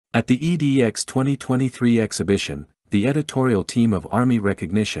At the EDE 2023 exhibition, the editorial team of Army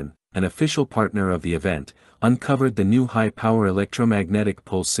Recognition, an official partner of the event, uncovered the new high-power electromagnetic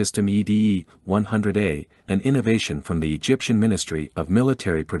pulse system EDE 100A, an innovation from the Egyptian Ministry of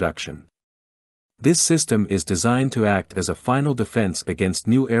Military Production. This system is designed to act as a final defense against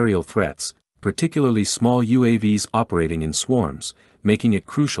new aerial threats, particularly small UAVs operating in swarms, making it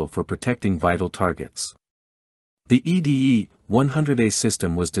crucial for protecting vital targets. The EDE 100A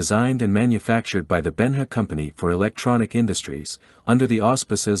system was designed and manufactured by the Benha Company for Electronic Industries, under the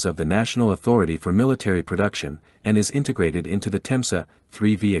auspices of the National Authority for Military Production, and is integrated into the TEMSA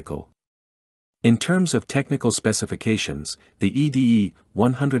 3 vehicle. In terms of technical specifications, the EDE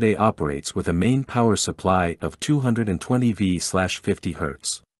 100A operates with a main power supply of 220 V/50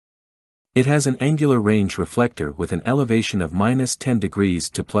 Hz. It has an angular range reflector with an elevation of -10 degrees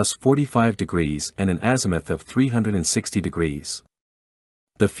to +45 degrees and an azimuth of 360 degrees.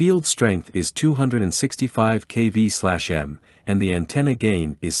 The field strength is 265 kV/m, and the antenna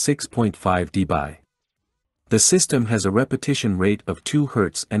gain is 6.5 dB. The system has a repetition rate of 2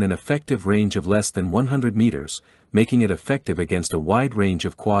 Hz and an effective range of less than 100 meters, making it effective against a wide range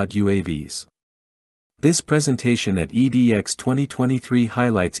of quad UAVs. This presentation at EDE 2023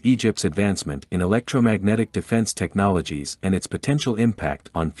 highlights Egypt's advancement in electromagnetic defense technologies and its potential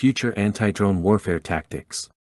impact on future anti-drone warfare tactics.